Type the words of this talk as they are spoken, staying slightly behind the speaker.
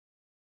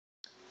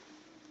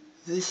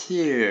This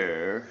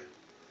here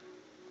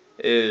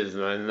is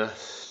my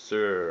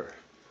master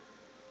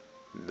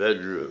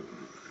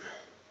bedroom.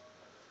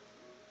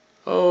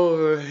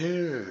 Over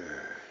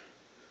here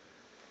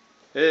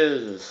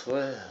is a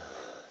swell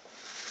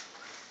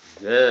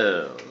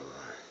bell.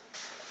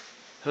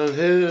 From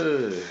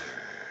here,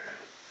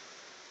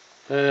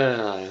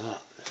 and I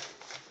got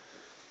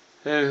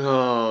a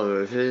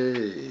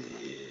conversation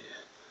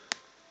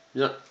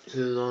not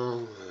too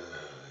long ago.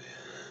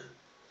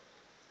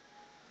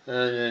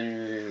 And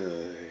then we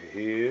go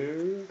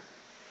here.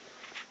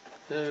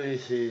 Let me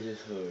see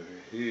this over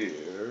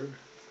here.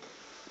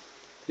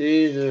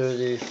 These are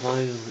the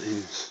final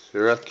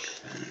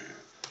instructions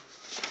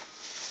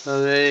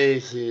of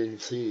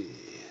AT&T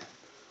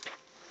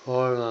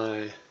for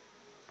my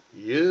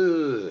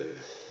user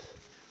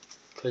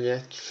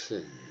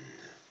connection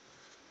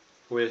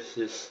with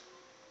this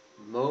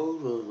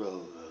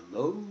Motorola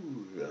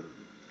modem.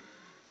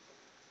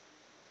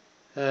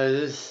 And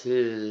this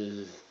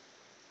is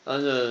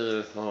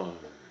another form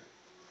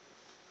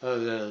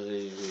of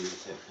LED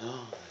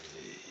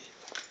technology.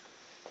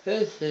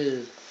 This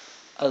is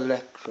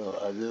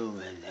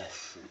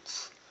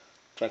electroluminescence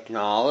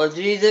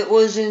technology that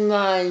was in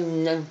my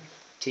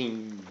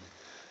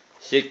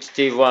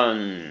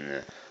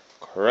 1961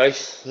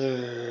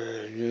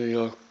 Chrysler New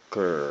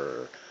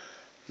Yorker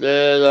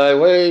that I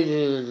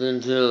waited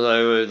until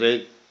I was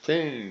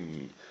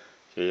 18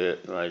 to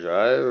get my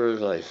driver's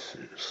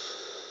license.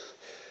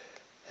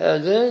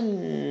 And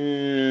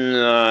then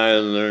I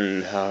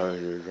learned how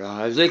to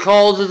drive. They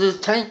called it a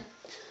tank.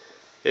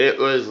 It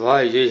was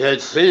white, it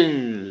had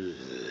fins.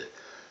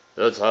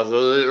 The top of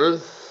the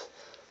roof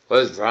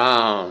was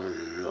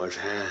brown or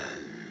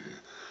tan.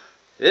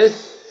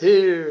 This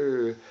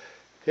here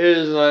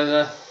is my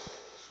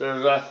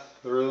master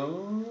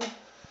bathroom.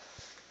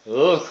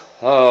 Look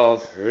how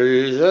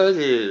pretty that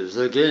is.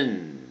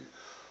 Again,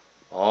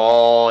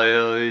 all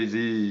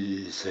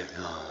LED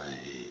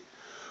technology.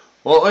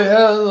 What we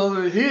have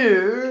over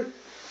here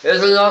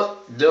is an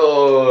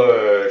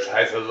outdoor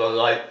type of a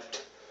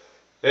light.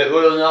 It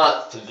will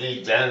not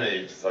be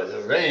damaged by the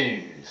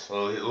rain,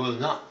 so it will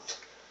not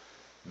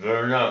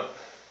burn up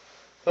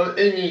from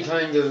any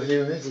kind of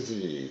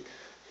humidity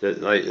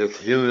that might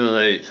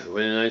accumulate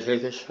when I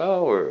take a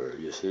shower,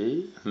 you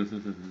see.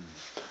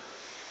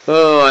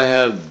 Oh, I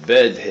have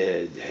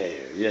bedhead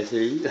hair, you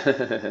see.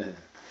 But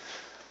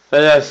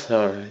that's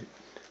alright.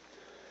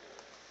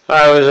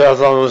 I was up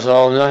almost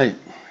all night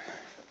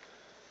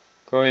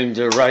going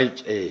to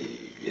Rite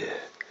Aid,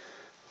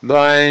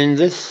 buying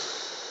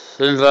this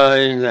and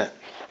buying that.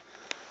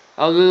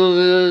 A little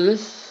bit of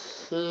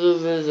this, a little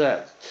bit of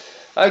that.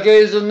 I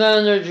gave the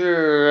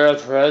manager a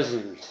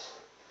present.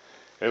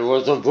 It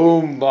was a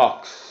boom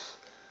box.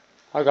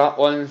 I got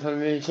one for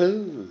me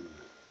too.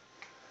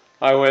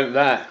 I went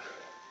back,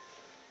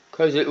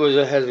 'cause it was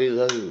a heavy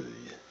load.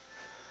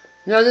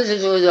 Now this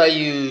is what I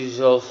use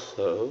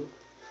also,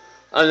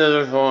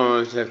 another form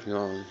of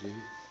technology.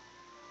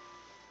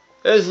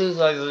 This is,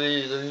 I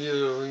believe, the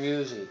beautiful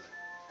music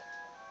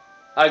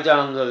I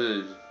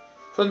downloaded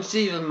from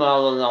Stephen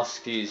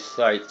Malinowski's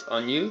site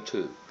on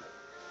YouTube.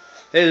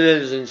 He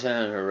lives in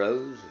Santa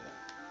Rosa.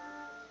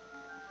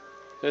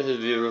 This is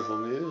beautiful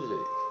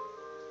music.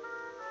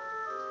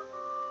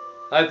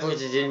 I put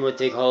it in what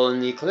they call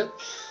an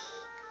eclipse.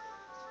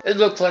 It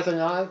looks like an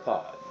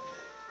iPod.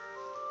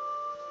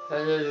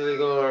 And as we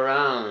go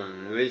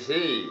around, we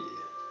see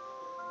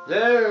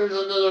there's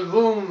another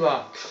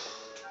boombox.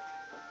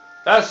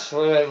 That's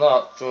what I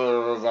bought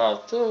for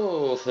about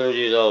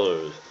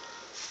 $30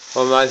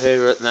 for my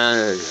favorite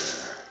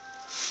manager.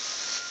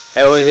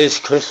 It was his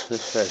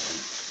Christmas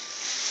present.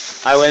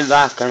 I went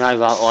back and I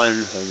bought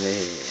one for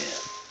me.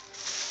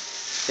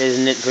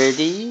 Isn't it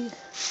pretty?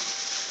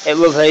 It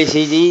will play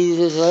CDs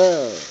as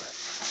well.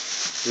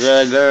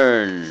 The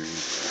burn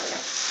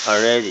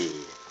already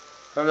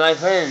for my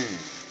friends.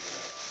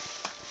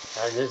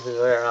 And this is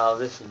where I'll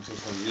listen to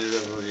some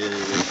beautiful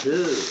music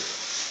too.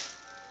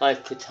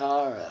 Like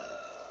Katara.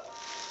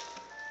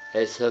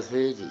 It's so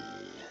pretty.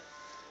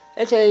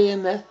 It's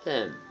AM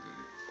FM.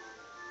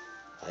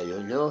 I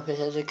don't know if it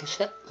has a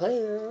cassette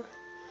player.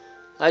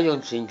 I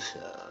don't think so.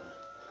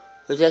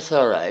 But that's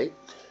alright.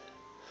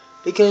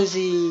 Because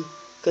the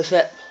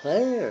cassette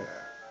player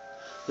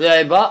that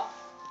I bought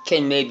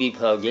can maybe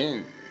plug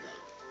in.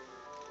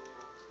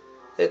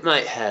 It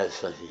might have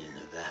something in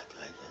the back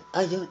like that.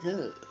 I don't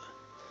know.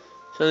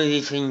 Some of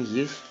these things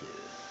used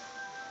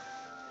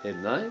to. It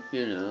might,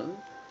 you know.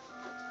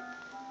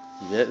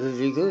 That would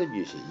be good,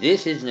 you see.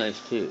 This is nice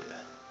too.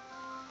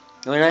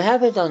 When I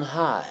have it on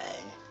high,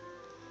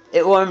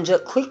 it warms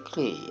up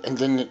quickly, and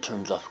then it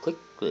turns off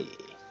quickly.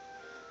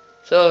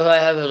 So if I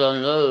have it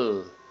on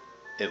low,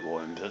 it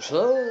warms up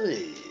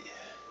slowly.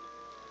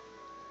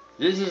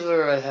 This is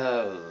where I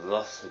have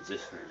lots of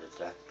different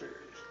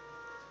adapters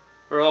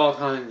for all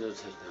kinds of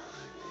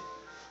technology.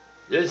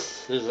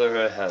 This is where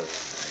I have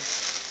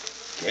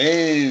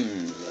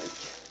games like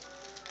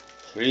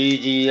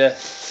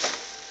 3DS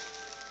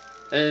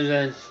and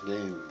Advanced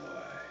Game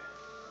Boy.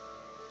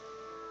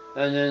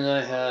 And then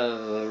I have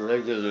a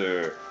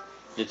regular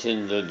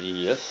Nintendo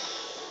DS.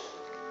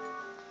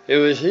 It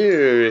was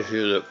here if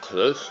you look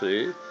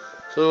closely.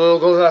 So we'll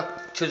go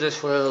back to the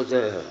swell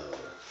there.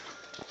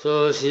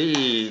 So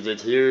see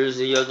that here's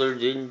the other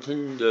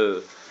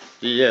Nintendo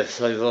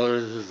DS I bought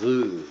as a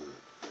blue.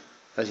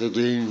 As a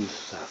game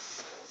stuff.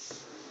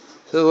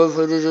 So we'll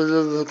put it a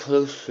little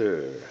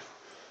closer.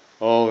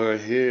 Over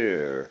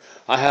here.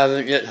 I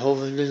haven't yet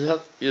opened it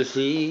up, you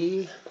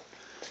see.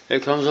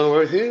 It comes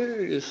over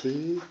here, you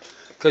see.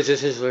 Because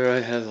this is where I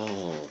have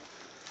all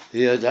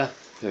the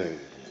adapters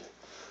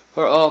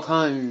for all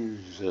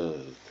kinds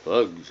of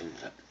plugs and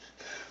such.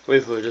 We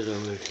put it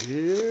over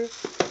here.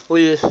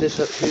 We just this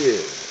up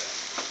here.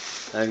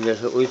 And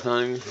guess what we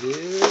find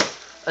here?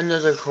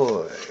 Another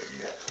cord.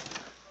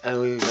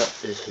 And we've got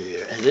this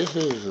here. And this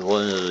is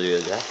one of the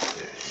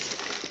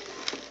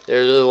adapters.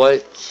 There's a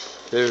white,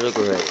 there's a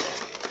gray.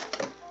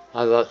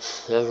 I got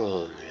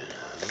several of them, you know.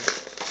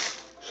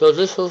 So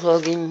this will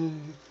plug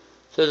in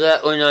to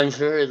that one. I'm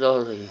sure it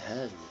already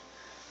had.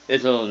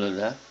 It's all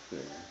adapter.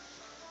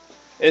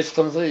 It's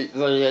complete,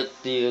 but at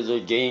the other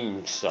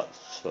GameStop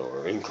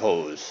store in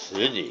Cold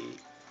City,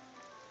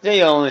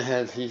 they only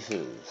have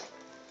pieces.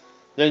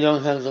 They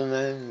don't have the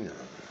manual.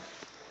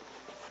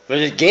 But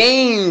the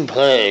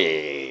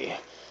gameplay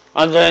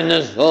on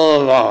Venice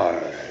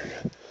Boulevard,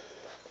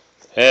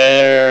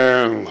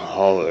 there in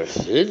Culver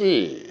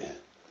City,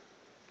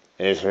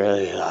 is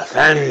really Los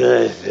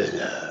Angeles, you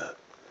know.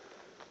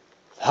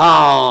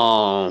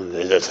 Tom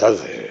is a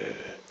cover.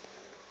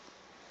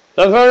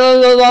 The front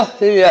of the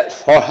Lafayette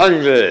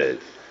 400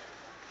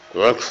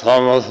 looks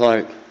almost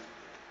like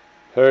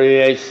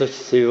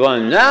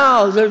 3861.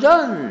 Now they're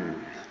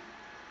done.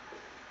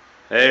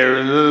 They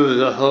remove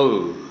the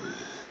hose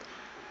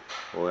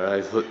where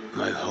I put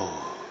my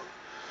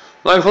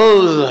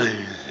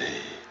clothesline.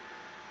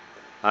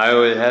 I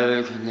would have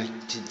it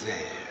connected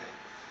there.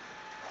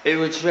 It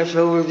would stretch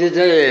over to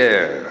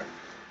there,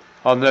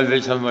 or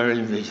maybe somewhere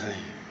in between.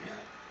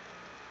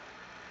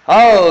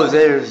 Oh,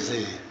 there's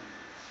the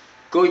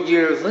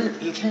Goodyear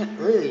lint. You can't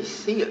really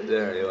see it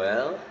very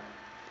well.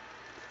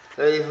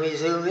 But if we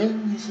zoom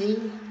in, you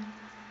see?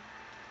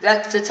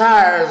 That's the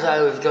tires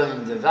I was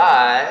going to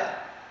buy.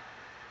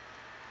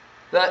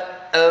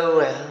 But, oh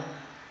well.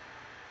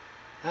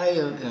 I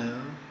don't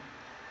know.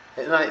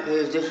 It might be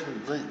a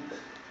different lint.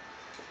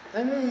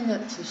 I'm really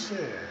not too sure.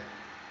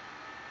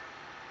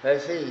 I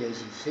see,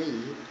 as you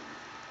see,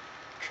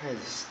 try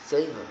to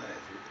stabilize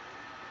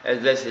it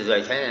as best as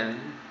I can.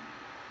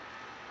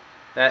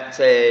 That's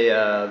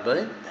a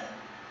blimp,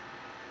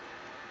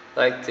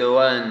 like the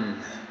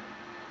one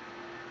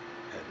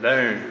that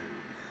burned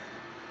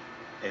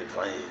in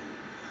flame.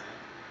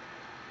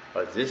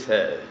 But this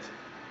has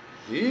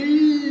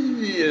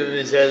helium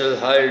instead of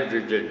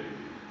hydrogen.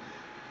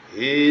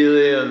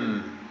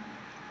 Helium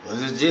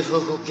was a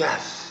difficult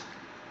gas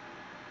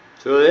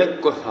to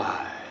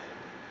liquefy.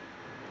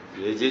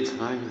 They did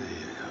finally,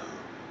 you know.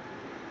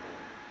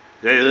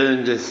 They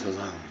learned this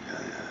along.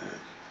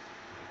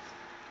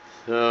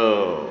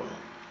 So,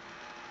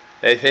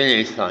 they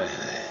finished finally.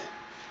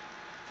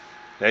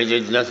 They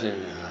did nothing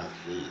about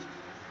the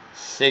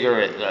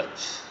cigarette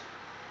butts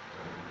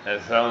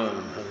that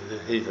found the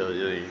people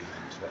doing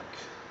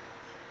construction.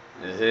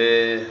 You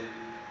see,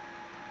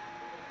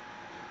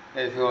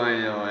 it's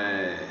going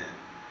away.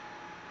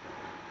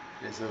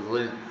 It's a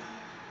blimp.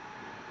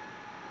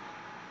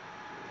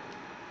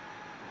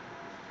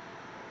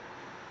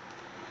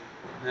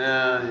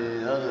 Now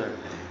the other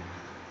things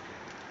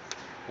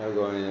are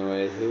going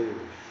away too.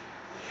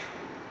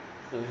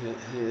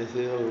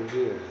 See over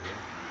here.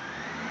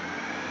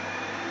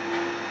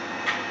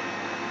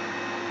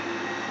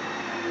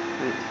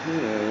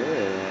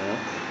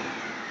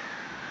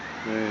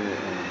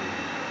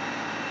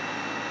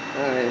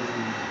 Alright.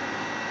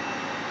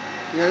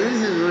 Yeah,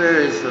 this is where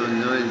it's so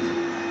noisy.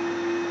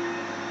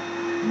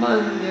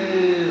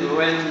 Mondays,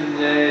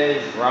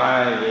 Wednesdays,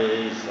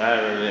 Fridays,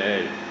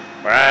 Saturdays.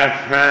 Brap.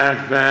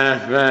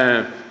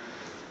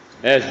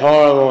 It's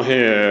horrible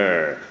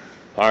here.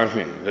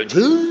 Parking. But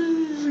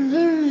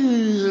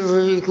Tuesdays are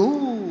really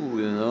cool,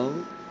 you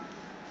know.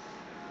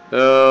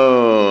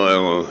 Oh, I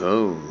will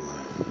go.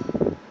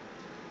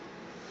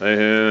 Right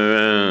here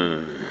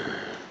around.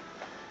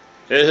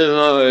 This is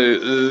my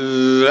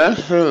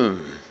restroom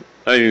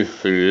I used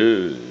to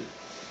use.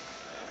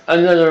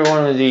 Another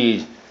one of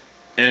these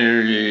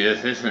energy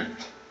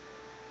efficient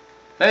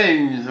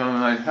things from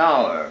my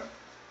shower.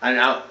 An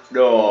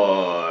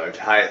outdoor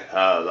type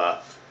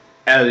of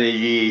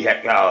LED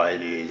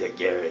technology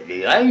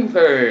security. I'm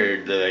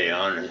heard the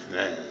honest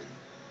man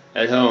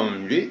at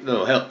Home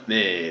Depot helped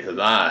me to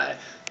buy.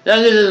 Now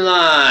this is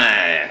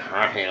my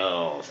happy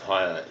little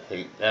toilet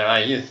seat that I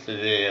used to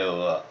be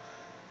able to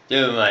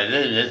do my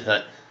business,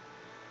 but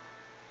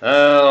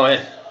oh,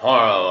 it's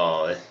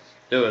horrible. This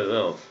stupid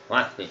little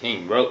plastic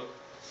thing broke.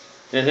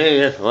 You see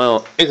this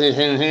little icky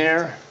thing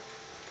here?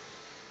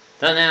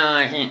 So now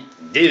I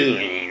can't do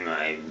any of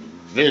my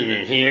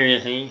business here, you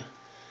see.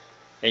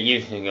 It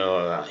used to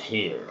go about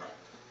here.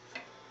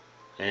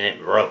 And it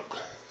broke.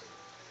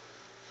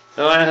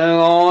 So I have to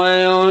go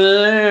way over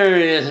there,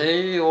 you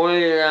see,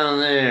 way down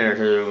there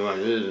to do my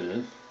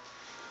business.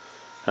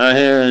 Now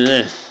here's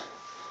this.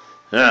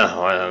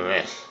 Oh, what a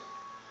mess.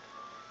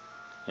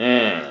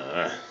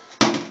 Yeah.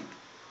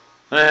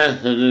 I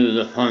have to do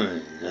the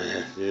plumbing. I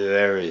have to do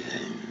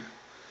everything.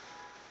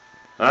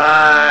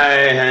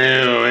 I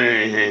can do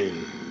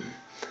anything.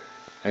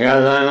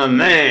 Because I'm a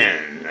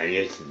man. I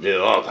get to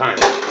do all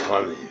kinds of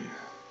plumbing.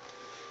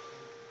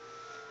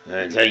 And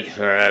it takes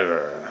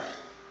forever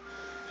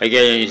to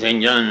get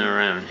anything done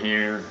around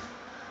here.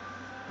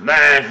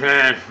 Bash,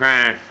 bash,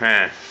 bash,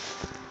 bash.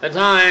 The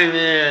time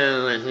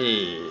is, let's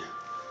see,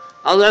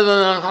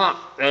 11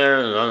 o'clock.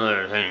 There's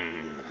other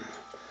things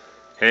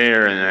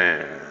here and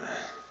there.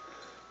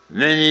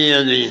 Many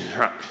of these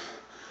trucks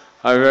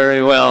are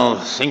very well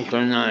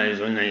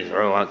synchronized when they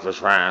throw out the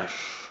trash.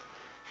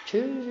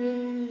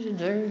 Tuesdays and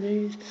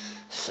Thursdays,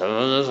 some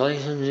of the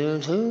places do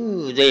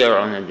too. They are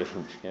on a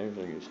different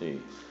schedule, you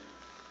see.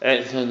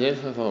 It's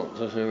difficult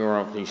to figure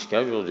out these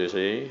schedules, you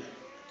see.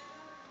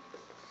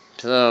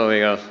 So we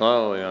go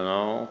slow, you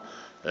know.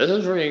 This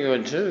is pretty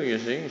good too, you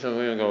see. So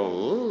we go,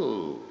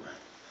 ooh,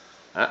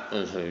 that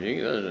was pretty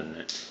good, isn't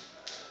it?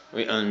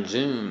 We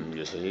unzoomed,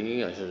 you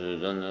see. I should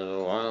have done that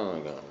a while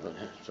ago, but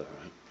that's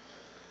alright.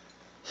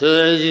 So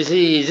as you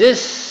see,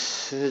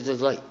 this is the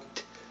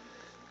light.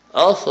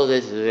 Also,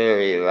 this is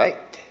very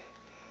right.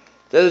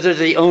 Those are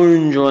the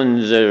orange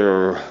ones that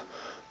are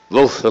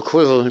both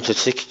equivalent to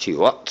 60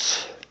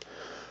 watts.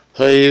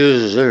 So I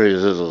use very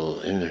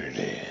little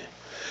energy.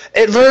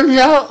 It burned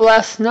out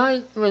last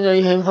night when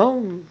I came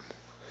home.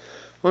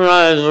 When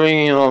I was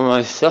bringing all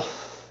my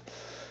stuff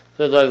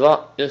that I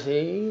bought, you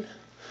see.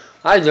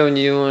 I don't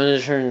even want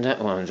to turn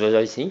that one, but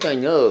I think I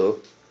know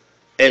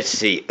it's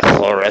the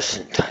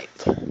fluorescent type.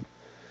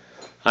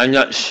 I'm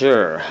not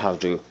sure how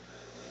to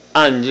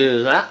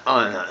undo that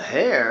on a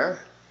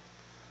hair.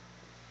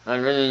 I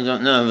really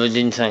don't know, but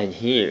inside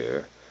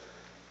here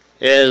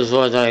is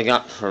what I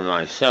got for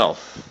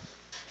myself.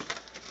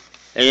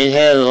 And it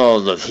has all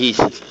the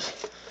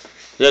pieces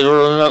that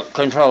are remote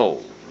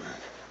controlled.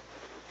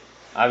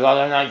 I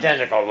got an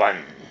identical one.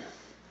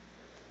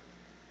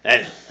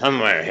 And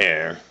somewhere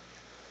here,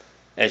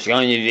 it's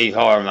going to be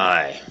for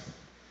my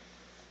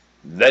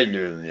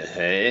bedroom, you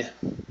see.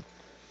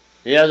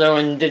 The other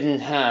one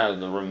didn't have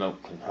the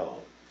remote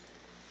control.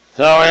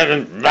 So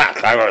in the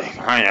back I was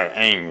kind of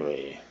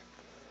angry.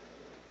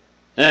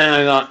 Then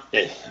I got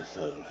this.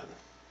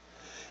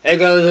 It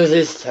goes with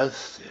this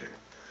toaster.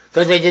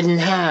 Because they didn't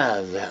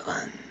have that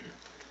one.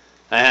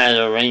 I had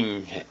to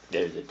arrange it.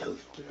 There's a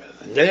toaster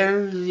oven.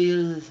 There's the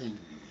other thing.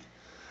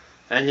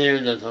 And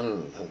there's the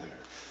phone cooker.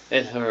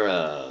 It's for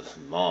a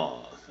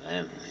small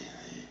family.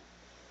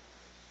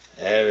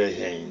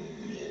 Everything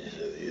is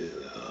so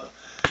beautiful.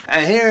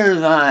 And here's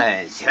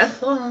my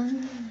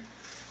telephone.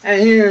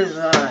 And here's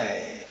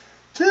my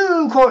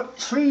 2-quart,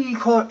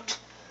 3-quart.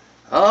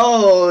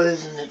 Oh,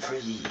 isn't it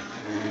pretty?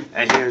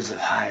 And here's the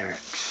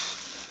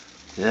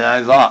Pyrex that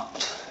I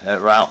bought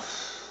at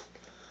Ralph's.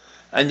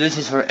 And this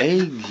is for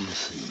eggs, you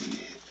see.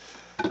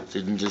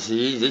 Didn't you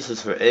see? This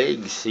is for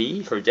eggs,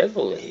 see? For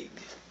devil eggs.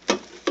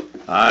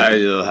 I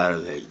know how to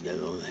make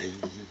devil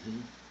eggs.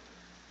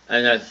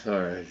 And that's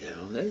for a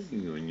devil egg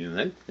when you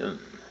make them.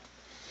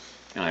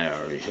 I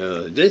already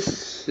showed.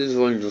 This is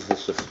wonderful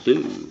stuff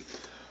too.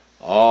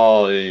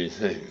 All these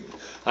things.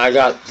 I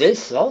got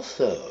this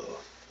also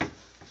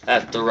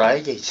at the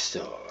Rite Aid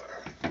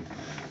store.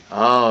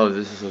 Oh,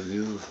 this is so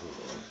beautiful.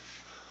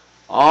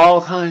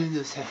 All kinds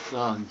of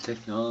Teflon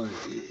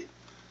technology.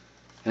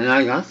 And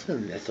I got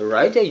them at the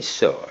Rite Aid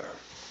store.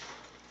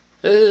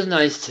 This is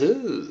nice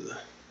too.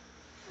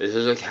 This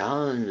is a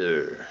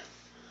calendar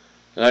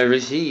that I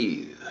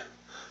received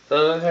from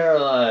the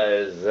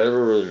Paralyzed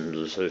Veterans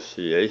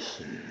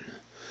Association.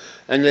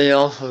 And they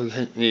also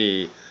sent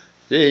me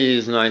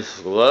these nice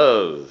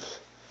gloves.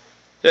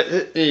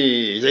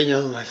 They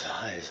know my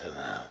size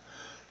somehow.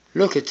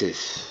 Look at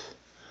this.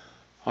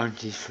 Aren't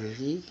these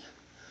pretty?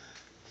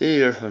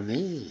 These are for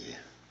me.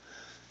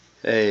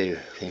 They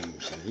came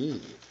to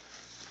me.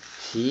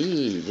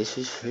 See, this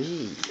is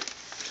free.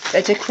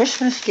 It's a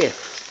Christmas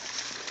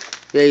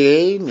gift. They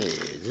gave me.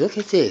 Look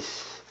at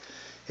this.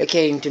 It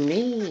came to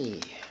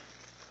me.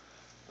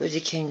 But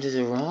it came to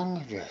the wrong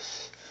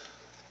address.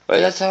 But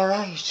that's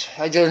alright.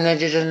 I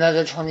donated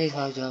another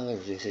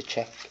 $25 as a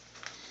check.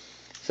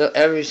 So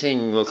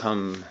everything will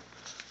come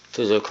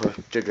to the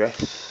correct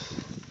address.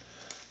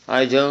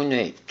 I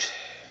donate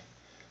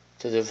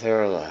to the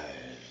Paralyzed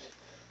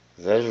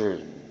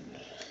Veterans.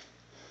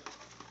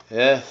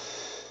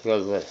 Yes,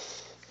 God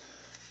bless.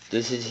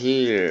 This is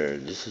here.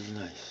 This is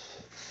nice.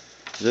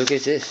 Look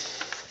at this.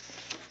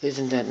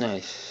 Isn't that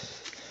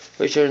nice?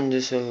 We turn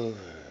this over.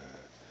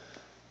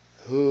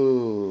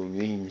 Who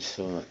means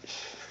so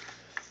much?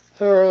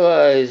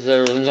 Paralyzed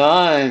Veterans.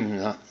 I'm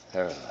not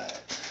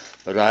paralyzed.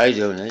 But I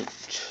donate.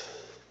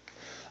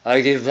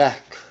 I give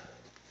back.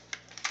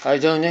 I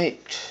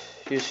donate,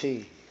 you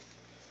see.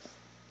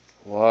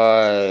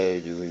 Why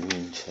do we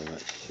mean so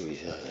much to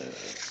each other?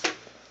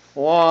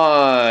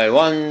 Why?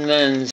 One man